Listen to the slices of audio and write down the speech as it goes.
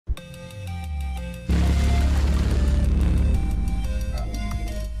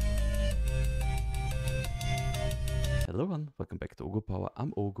Hello everyone, welcome back to Oghupower.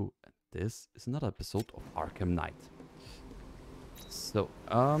 I'm Oghu, and this is another episode of Arkham Knight. So,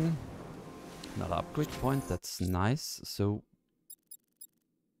 another upgrade point, that's nice. So,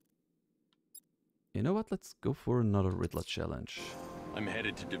 you know what, let's go for another Riddler challenge. I'm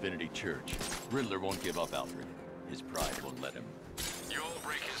headed to Divinity Church. Riddler won't give up, Alfred. His pride won't let him. You all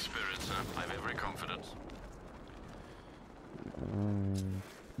break his spirit, sir. I have every confidence.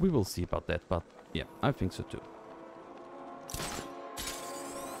 We will see about that, but yeah, I think so too.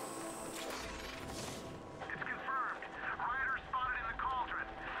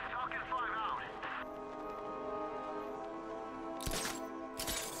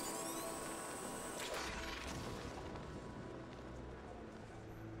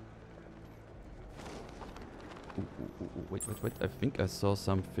 Wait, I think I saw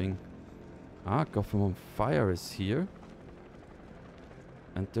something. Ah, Gotham on Fire is here.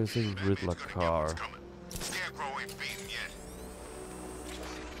 And there's a Riddler car.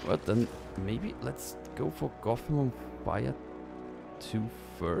 What then? Maybe let's go for Gotham on Fire 2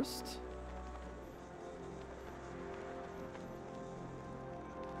 first?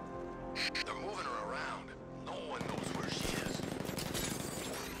 They're moving her around. No one knows where she is.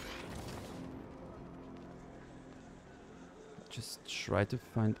 Just try to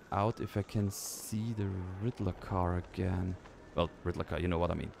find out if I can see the Riddler car again. Well, Riddler car, you know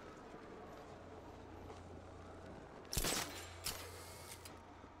what I mean.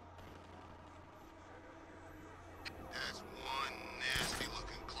 That's one nasty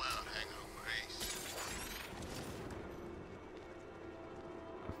looking cloud hanging over Ace.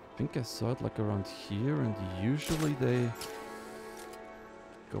 I think I saw it like around here, and usually they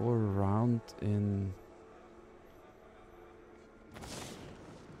go around in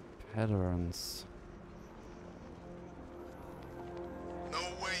patterns. No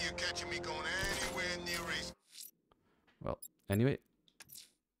way you're catching me going anywhere near Ace. Well, anyway,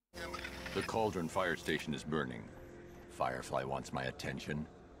 The Cauldron fire station is burning. Firefly wants my attention.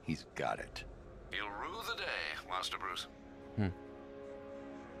 He's got it. He'll rue the day, Master Bruce.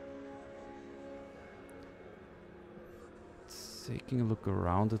 taking a look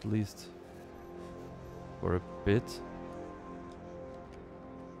around at least for a bit.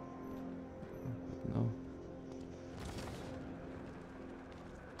 No.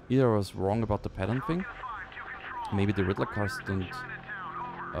 Either I was wrong about the pattern thing. Maybe the Riddler cars don't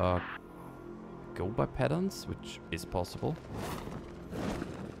go by patterns, which is possible.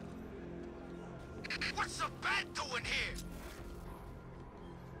 What's the bat doing here?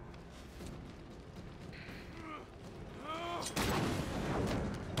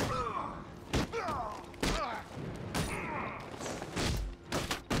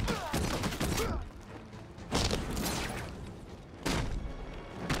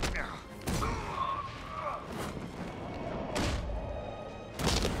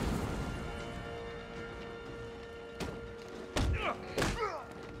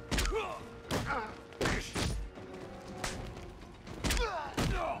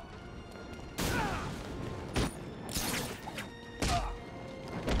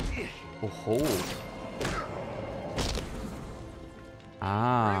 Oh.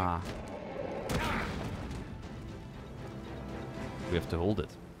 Ah. We have to hold it.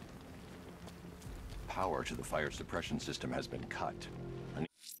 Power to the fire suppression system has been cut. I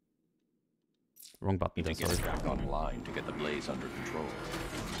Wrong button, need to sorry. get back online to get the blaze under control.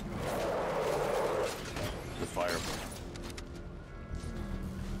 The fire...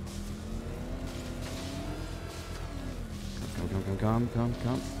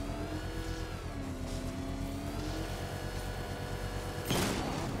 Come.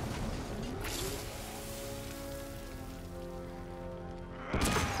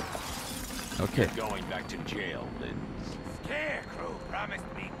 Okay. You're going back to jail, Lynn. Scarecrow promised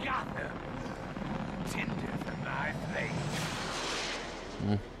me Gotham. Tinder for my flame.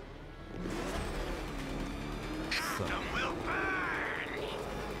 Gotham will burn.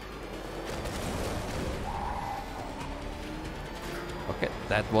 Okay,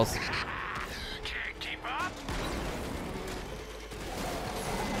 that was... Can't keep up.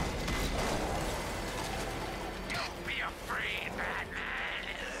 Don't be afraid, Batman.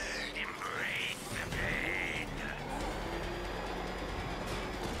 Embrace the pain.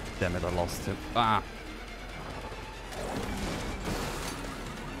 Damn it, I lost him. Ah!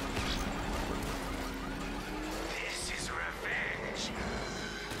 This is revenge.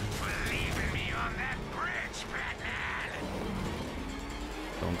 For leaving me on that bridge, Batman.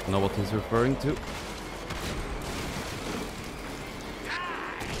 Don't know what he's referring to.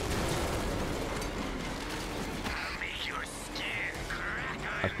 Make your skin crack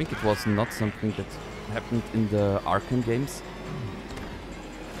I think it was not something that happened in the Arkham games.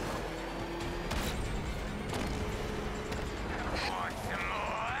 Want some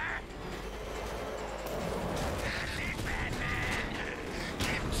more? This Batman!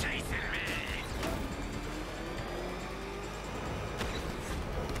 Keep chasing me!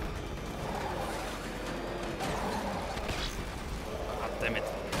 Ah, damn it.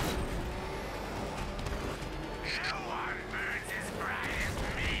 No one burns as bright as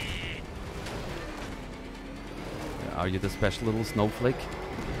me! Are you the special little snowflake?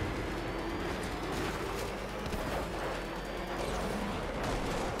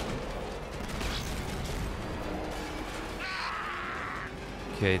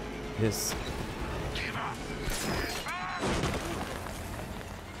 Okay, his... Give up!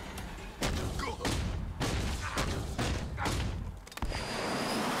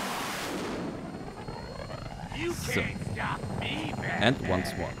 You So. can't stop me, Batman! And once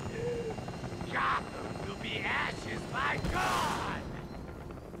more. Gotham will be ashes by dawn!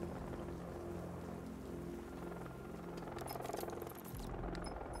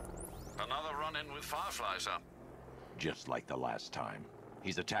 Another run-in with Firefly, sir. Just like the last time.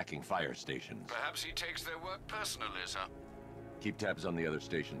 He's attacking fire stations. Perhaps he takes their work personally, sir. Keep tabs on the other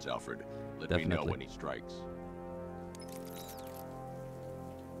stations, Alfred. Let me know Definitely. when he strikes.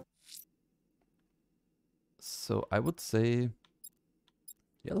 So I would say...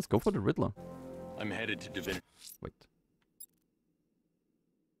 Yeah, let's go for the Riddler. I'm headed to Divinity. Wait.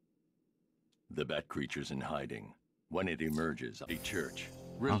 The Bat creature's in hiding. When it emerges, a church.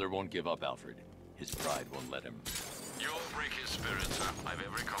 Riddler won't give up, Alfred. His pride won't let him. You'll break his spirit, sir. I've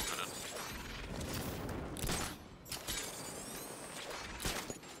every confidence.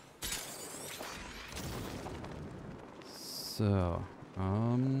 So,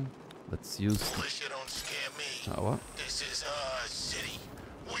 let's use the Wish you don't scare me. tower. This is our city.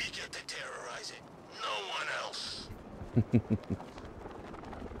 We get to terrorize it. No one else.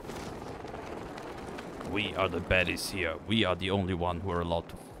 We are the baddies here. We are the only one who are allowed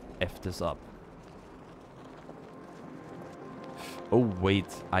to F this up. Oh wait,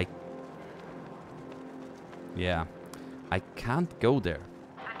 Yeah, I can't go there.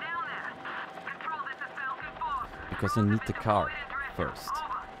 Because I need the car first.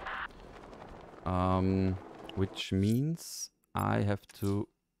 Which means I have to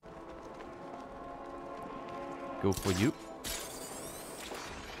go for you.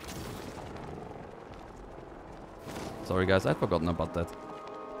 Sorry guys, I'd forgotten about that.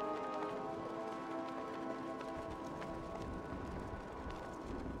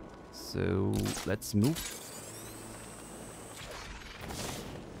 So let's move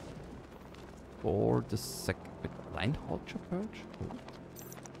for the line Hodge approach.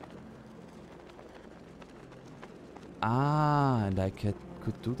 Ah, and I could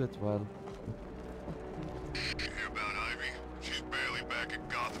do that while. You hear about Ivy? She's barely back at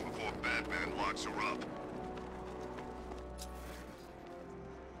Gotham before Batman locks her up.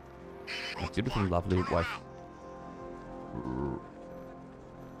 My beautiful, lovely wife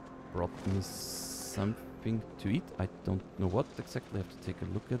brought me something to eat. I don't know what exactly. I have to take a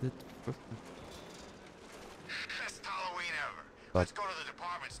look at it first. Best Halloween ever. But Let's go to the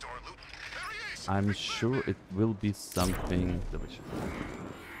department store and loot. There he is! I'm sure it will be something delicious.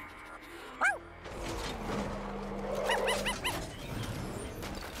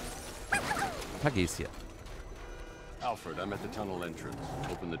 Puggy is here. Alfred, I'm at the tunnel entrance.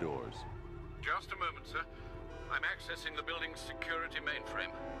 Open the doors. Just a moment, sir. I'm accessing the building's security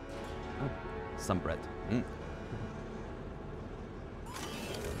mainframe. Oh, some bread. Mm.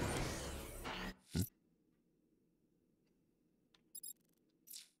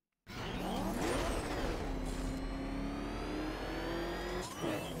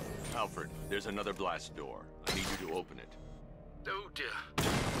 Alfred, there's another blast door. I need you to open it. Oh dear.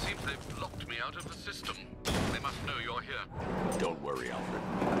 Seems they've locked me out of the system. They must know you're here. Don't worry, Alfred.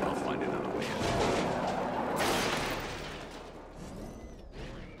 I'll find another way in.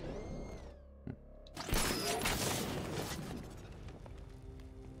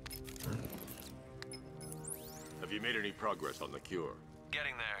 Have you made any progress on the cure?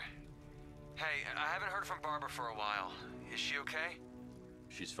 Getting there. Hey, I haven't heard from Barbara for a while. Is she okay?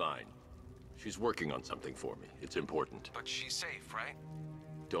 She's fine. She's working on something for me. It's important. But she's safe, right?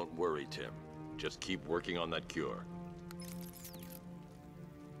 Don't worry, Tim. Just keep working on that cure.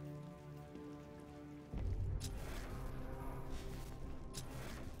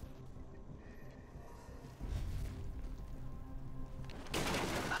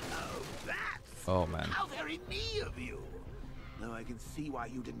 Oh man. How very me of you! Though I can see why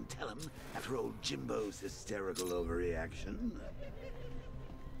you didn't tell him after old Jimbo's hysterical overreaction.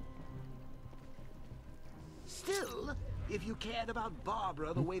 Still, if you cared about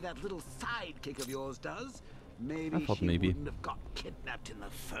Barbara the way that little sidekick of yours does, maybe thought she maybe. wouldn't have got kidnapped in the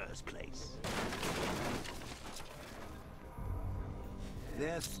first place.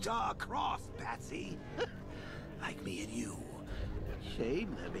 They're star-crossed, Patsy. Like me and you.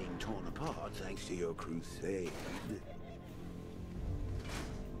 Shame they're being torn apart thanks to your crusade.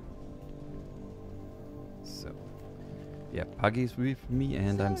 So, yeah, Puggy's with me,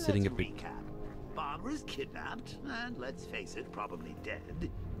 and I'm So sitting a let's bit. recap. Barbara's kidnapped, and let's face it, probably dead.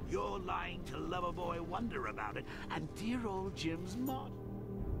 You're lying to Loverboy Wonder about it, and dear old Jim's mod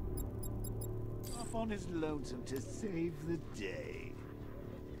off on his lonesome to save the day.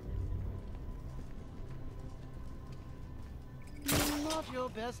 Not your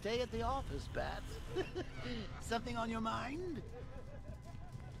best day at the office, Bats. Something on your mind?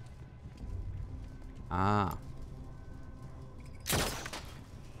 Ah.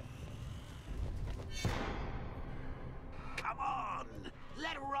 Come on!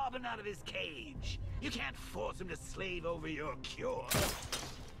 Let Robin out of his cage! You can't force him to slave over your cure!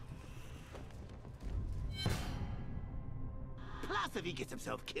 Plus, if he gets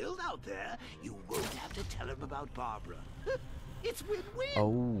himself killed out there, you won't have to tell him about Barbara. It's win-win!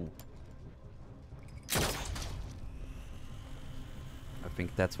 Oh. I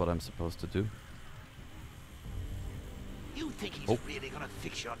think that's what I'm supposed to do. You think he's really gonna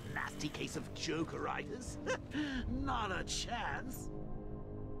fix your nasty case of jokeritis? Not a chance.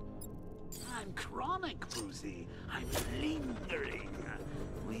 I'm chronic, Brucey. I'm lingering.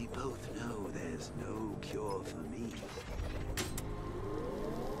 We both know there's no cure for me.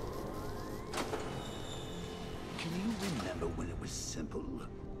 Can you remember when it was simple?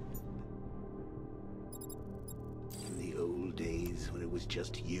 In the old days when it was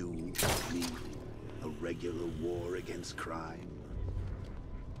just you, me, a regular war against crime?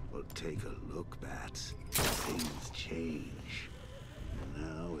 Well, take a look, Bats. Things change.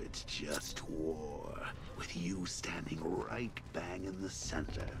 Now it's just war, with you standing right bang in the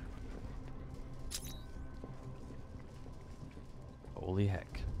center. Holy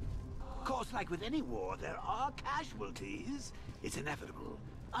heck. Of course, like with any war, there are casualties. It's inevitable,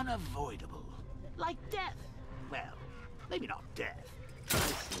 unavoidable. Like death. Well, maybe not death. I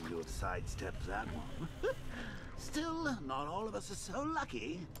seem to have sidestepped that one. Still, not all of us are so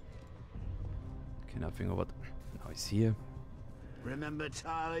lucky. Okay, nothing over. Now he's here. Remember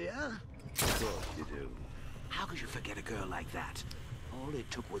Talia? Of course you do. How could you forget a girl like that? All it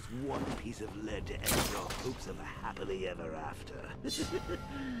took was one piece of lead to end your hopes of a happily ever after.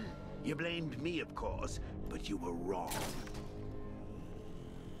 You blamed me, of course, but you were wrong.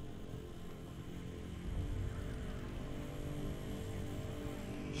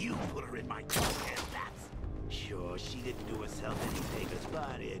 You put her in my crosshairs, Bats. Sure, she didn't do herself any favors,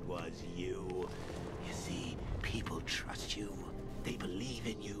 but it was you. You see, people trust you. They believe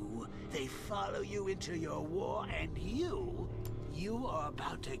in you. They follow you into your war, and you are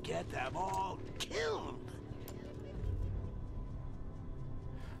about to get them all killed.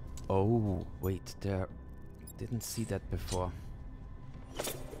 Oh, wait, there. Didn't see that before.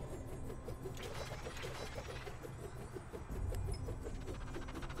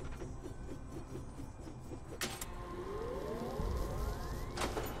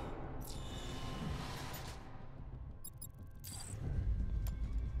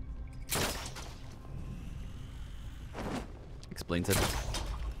 Explains it.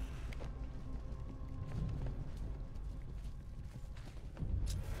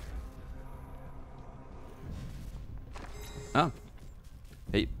 Ah.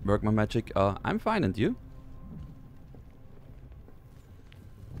 Hey, work my magic. I'm fine, and you?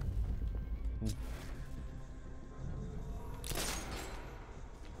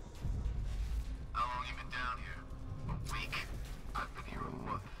 How long you been down here? A week? I've been here a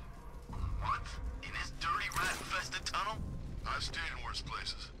month. What? In this dirty rat-infested tunnel? I've stayed in worse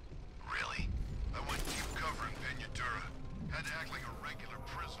places. Really? I went deep cover in Peñatura. Had to act like a regular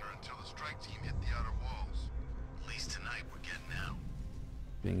prisoner until the strike team hit the outer walls. At least tonight we're getting out.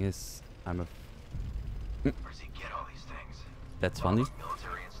 Thing is, I'm a. Where's he get all these things? That's funny.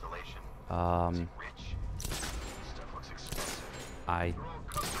 Military installation. Rich. Stuff looks expensive. I'm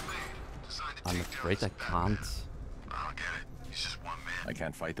afraid I can't. I don't get it. He's just one man. I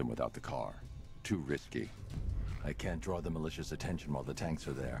can't fight them without the car. Too risky. I can't draw the malicious attention while the tanks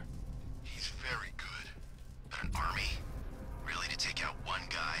are there. He's very good. But an army? Really, to take out one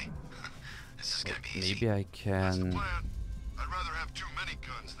guy? This is gonna be easy. Maybe I That's the can. plan. I'd rather have too many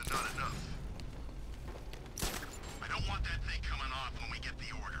guns than not enough. I don't want that thing coming off when we get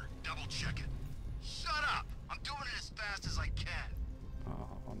the order. Double check it. Shut up! I'm doing it as fast as I can.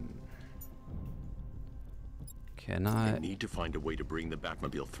 Can I I? need to find a way to bring the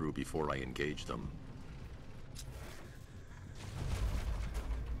Batmobile through before I engage them.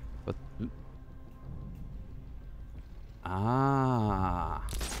 But ah,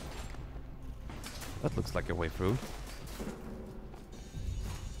 that looks like a way through.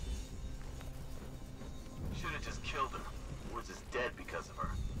 Should have just killed her. Woods is dead because of her.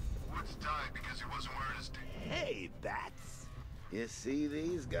 Woods died because he wasn't wearing his... Hey, Bats. You see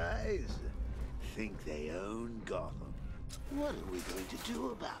these guys? Think they own Gotham. What are we going to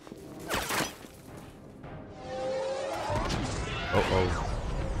do about it? Oh.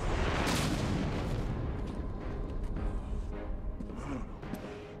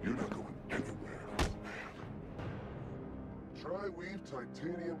 You're not going anywhere. Tri-weave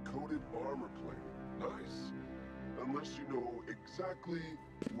titanium-coated armor plate. Nice. Unless you know exactly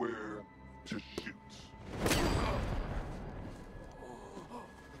where to shoot.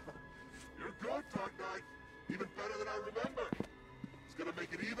 You're good, Dark Knight. Even better than I remember. It's gonna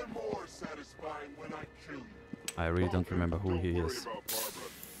make it even more satisfying when I kill you. I really don't remember who he Don't worry is. about Barbara.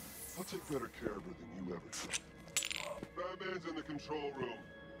 I'll take better care of her than you ever did. Batman's in the control room.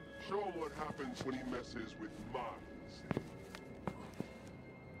 Show him what happens when he messes with minds.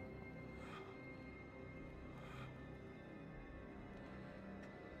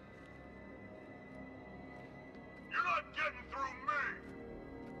 You're not getting through me!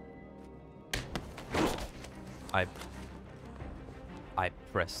 I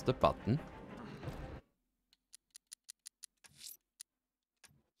pressed the button.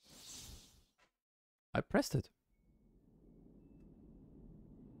 I pressed it.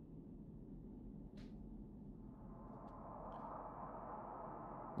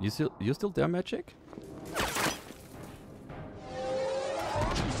 You still there, Magic?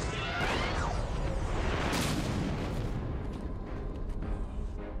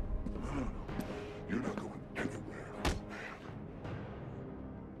 You're not going anywhere.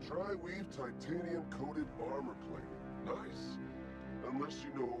 Tri-weave titanium-coated armor plate. Nice. Unless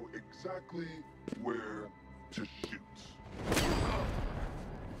you know exactly where to shoot.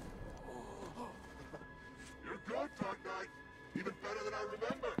 You're good, Dark Knight. Even better than I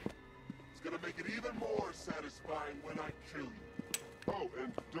remember. It's gonna make it even more satisfying when I kill you. Oh,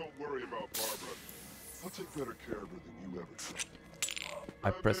 and don't worry about Barbara. I'll take better care of her than you ever did. I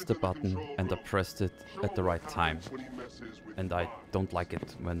pressed the button and I pressed it at the right time. And I don't like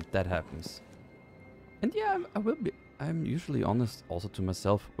it when that happens. And yeah, I'm usually honest also to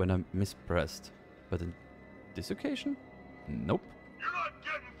myself when I'm mispressed. But in this occasion, nope. You're not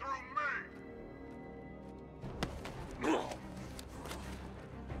getting through me!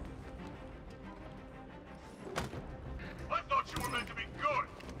 I thought you were meant to be good!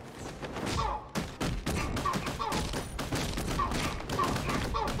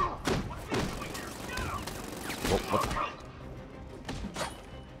 What?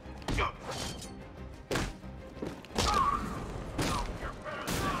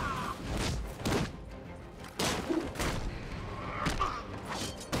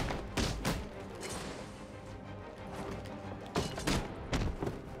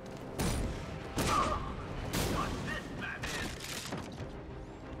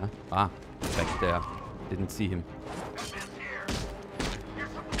 Huh? Ah, back there. Didn't see him.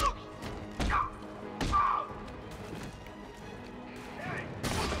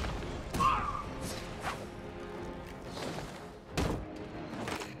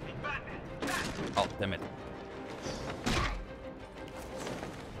 Oh, damn it.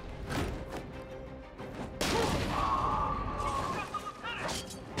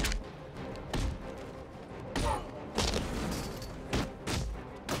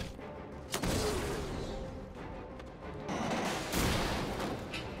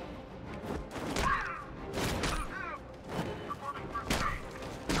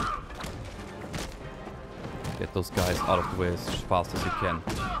 Get those guys out of the way as fast as you can.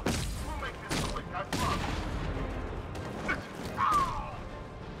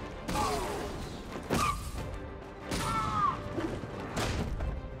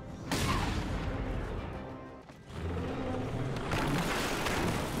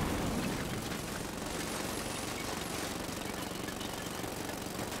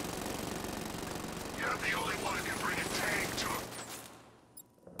 You're the only one who can bring a tank to him.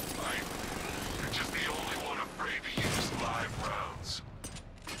 You're just the only one afraid to use live rounds.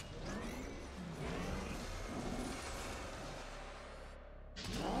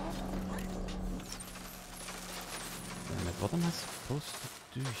 Damn it, what am I supposed to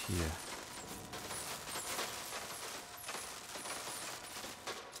do here?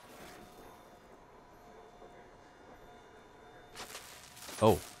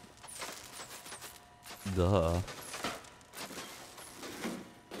 Oh. Duh.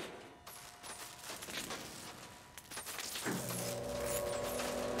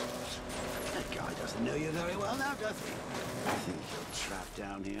 Know you very well now, does he? I think you're trapped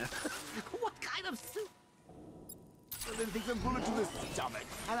down here. What kind of suit? I didn't think a bullet to the stomach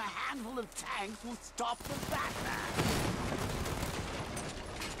and a handful of tanks will stop the Batman.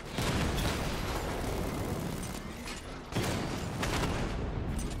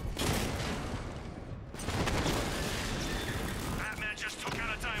 Batman just took out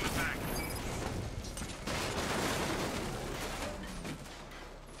a Diamondback.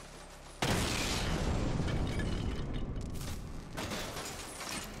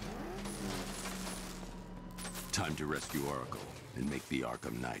 Time to rescue Oracle and make the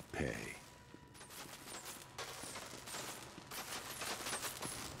Arkham Knight pay.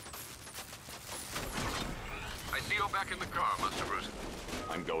 I see you're back in the car, Master Bruce.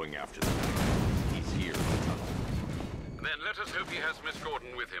 I'm going after them. He's here. Then let us hope he has Miss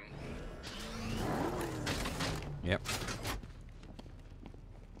Gordon with him. Yep.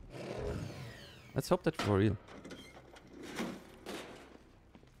 Let's hope that's for real.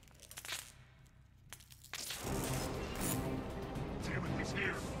 Damn it, he's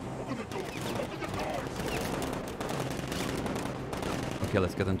here. Open the door. Open the doors. Okay,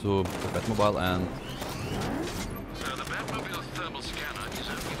 let's get into the Batmobile and So the Batmobile's thermal scanner is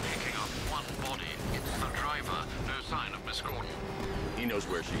only picking up one body. It's the driver. No sign of Miss Gordon. He knows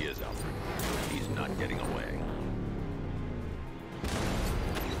where she is, Alfred. He's not getting away.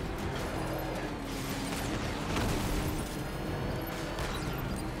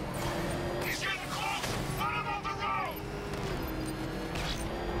 He's getting close! Put him on the road!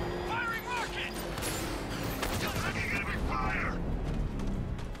 Firing rocket! Taking enemy fire!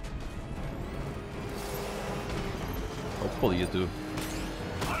 hopefully you do.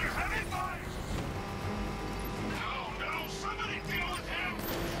 Under heavy fire! No, no! Somebody deal with him!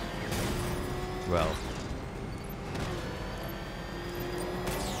 Well,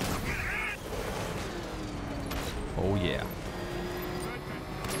 Get hit! oh yeah.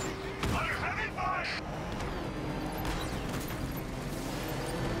 Under heavy fire!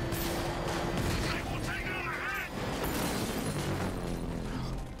 They will take another hit!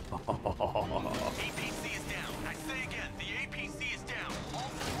 APC is down. I say again, the APC is down. All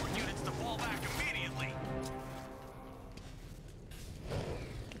support units to fall back immediately.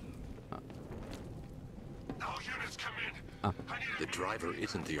 All units come in. I need The driver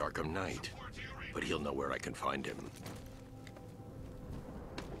isn't the Arkham Knight, but he'll know where I can find him.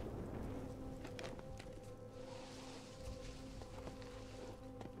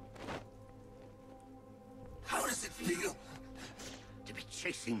 How does it feel to be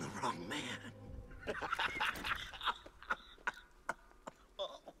chasing the wrong man?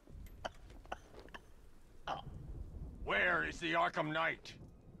 Where is the Arkham Knight?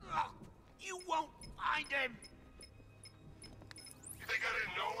 You won't find him! You think I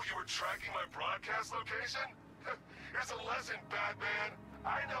didn't know you were tracking my broadcast location? Here's a lesson, Batman.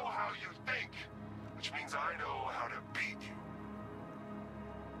 I know how you think, which means I know how to beat you.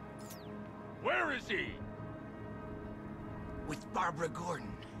 Where is he? With Barbara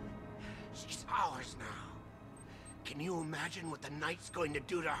Gordon. She's ours now. Can you imagine what the Knight's going to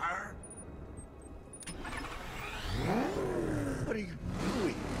do to her? What are you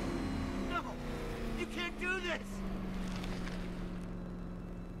doing? No! You can't do this!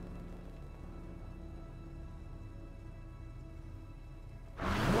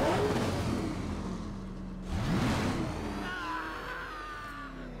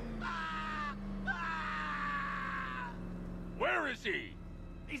 Where is he?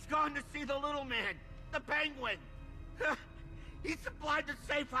 He's gone to see the little man, the Penguin. He supplied the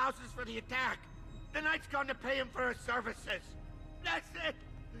safe houses for the attack. The Knight's gone to pay him for his services. That's it.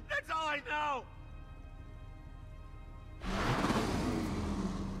 That's all I know.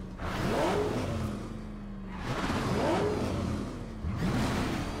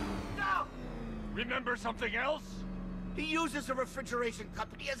 No! Remember something else? He uses a refrigeration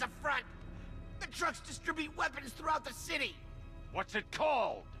company as a front. The trucks distribute weapons throughout the city. What's it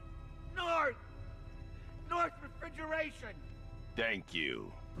called? North! North Refrigeration! Thank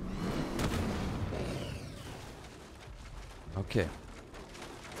you. Okay.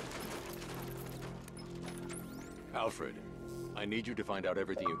 Alfred, I need you to find out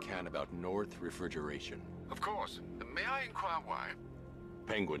everything you can about North Refrigeration. Of course. May I inquire why?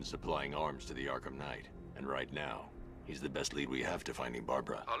 Penguin's supplying arms to the Arkham Knight, and right now, he's the best lead we have to finding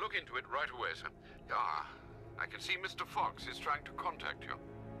Barbara. I'll look into it right away, sir. Ah, I can see Mr. Fox is trying to contact you.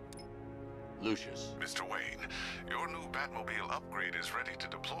 Lucius, Mr. Wayne, your new Batmobile upgrade is ready to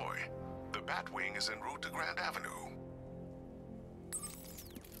deploy. The Batwing is en route to Grand Avenue.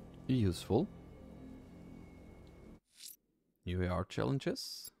 Useful. UAR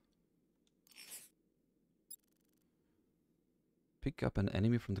challenges. pick up an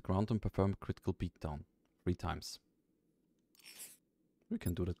enemy from the ground and perform a critical beatdown 3 times. We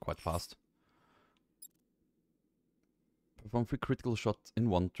can do that quite fast. Perform 3 critical shots in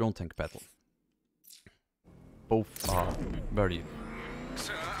 1 drone tank battle. Both are very...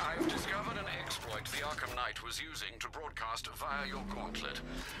 Sir, I've discovered an exploit the Arkham Knight was using to broadcast via your gauntlet.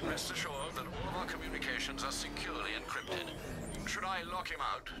 Rest assured that all of our communications are securely encrypted. Should I lock him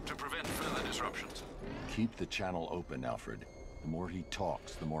out to prevent further disruptions? Keep the channel open, Alfred. The more he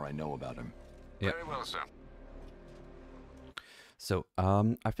talks, the more I know about him. Yeah. Very well, sir. So,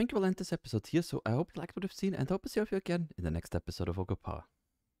 I think we'll end this episode here, so I hope you liked what you've seen, and I hope to see you again in the next episode of Oghupower.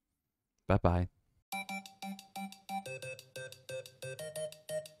 Bye-bye.